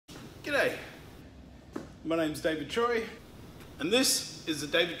G'day, my name's David Troy, and this is the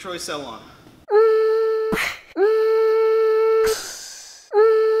David Troy Salon.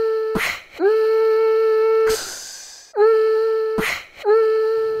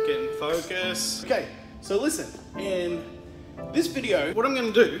 Get in focus. Okay, so listen, in this video, what I'm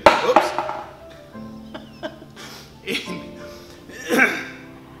going to do, whoops,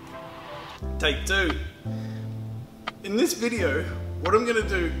 take two. In this video, what I'm going to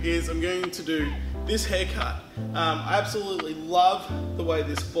do is I'm going to do this haircut. I absolutely love the way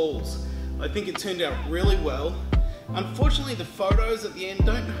this falls. I think it turned out really well. Unfortunately, the photos at the end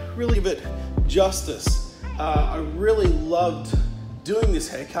don't really give it justice. I really loved doing this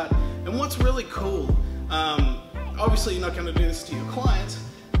haircut. And what's really cool, obviously you're not going to do this to your clients,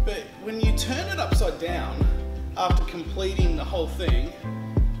 but when you turn it upside down after completing the whole thing,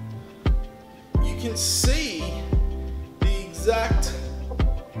 you can see the exact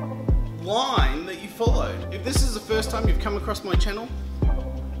line that you followed. If this is the first time you've come across my channel,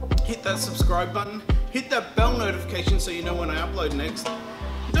 hit that subscribe button, hit that bell notification so you know when I upload next.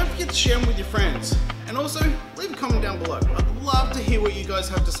 And don't forget to share them with your friends. And also, leave a comment down below. I'd love to hear what you guys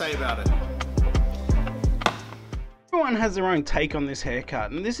have to say about it. Everyone has their own take on this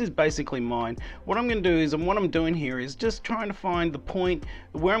haircut, and this is basically mine. What I'm going to do is, and what I'm doing here is just trying to find the point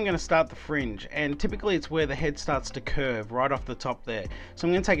where I'm going to start the fringe, and typically it's where the head starts to curve right off the top there. So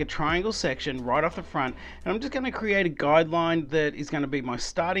I'm going to take a triangle section right off the front, and I'm just going to create a guideline that is going to be my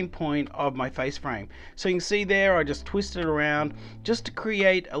starting point of my face frame. So you can see there I just twist it around just to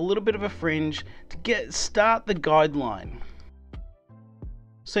create a little bit of a fringe to start the guideline.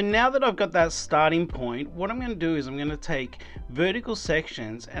 So now that I've got that starting point, what I'm going to do is I'm going to take vertical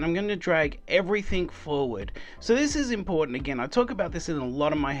sections and I'm going to drag everything forward. So this is important. Again, I talk about this in a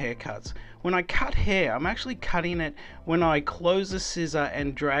lot of my haircuts. When I cut hair, I'm actually cutting it when I close the scissor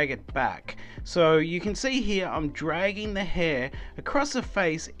and drag it back. So you can see here I'm dragging the hair across the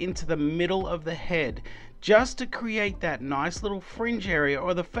face into the middle of the head just to create that nice little fringe area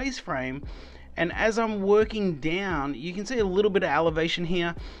or the face frame. And as I'm working down, you can see a little bit of elevation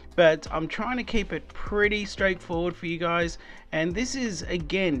here, but I'm trying to keep it pretty straightforward for you guys. And this is,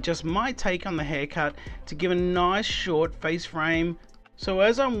 again, just my take on the haircut to give a nice short face frame. So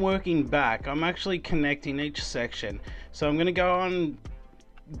as I'm working back, I'm actually connecting each section. So I'm going to go on,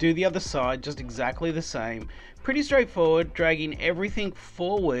 do the other side, just exactly the same. Pretty straightforward, dragging everything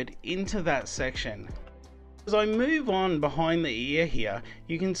forward into that section. As I move on behind the ear here,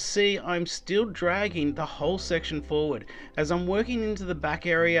 you can see I'm still dragging the whole section forward. As I'm working into the back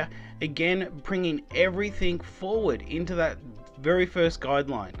area, again bringing everything forward into that very first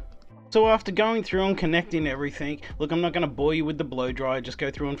guideline. So after going through and connecting everything, look, I'm not going to bore you with the blow dry, just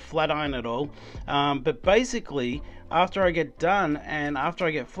go through and flat iron it all. But basically, after I get done and after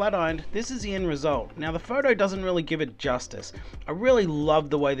I get flat ironed, this is the end result. Now the photo doesn't really give it justice. I really love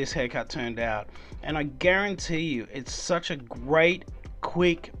the way this haircut turned out, and I guarantee you it's such a great,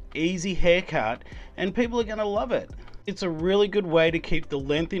 quick, easy haircut, and people are going to love it. It's a really good way to keep the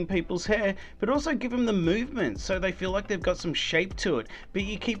length in people's hair, but also give them the movement so they feel like they've got some shape to it. But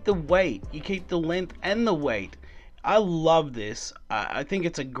you keep the weight, you keep the length and the weight. I love this. I think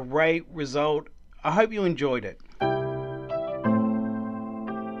it's a great result. I hope you enjoyed it.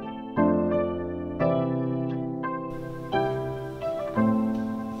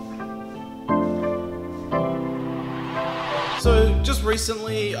 So just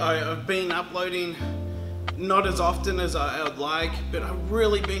recently I've been uploading, not as often as I would like, but I've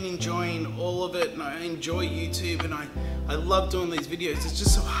really been enjoying all of it, and I enjoy YouTube, and I love doing these videos. It's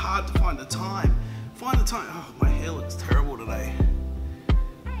just so hard to find the time. Oh, my hair looks terrible today.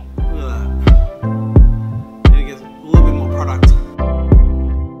 Look at that.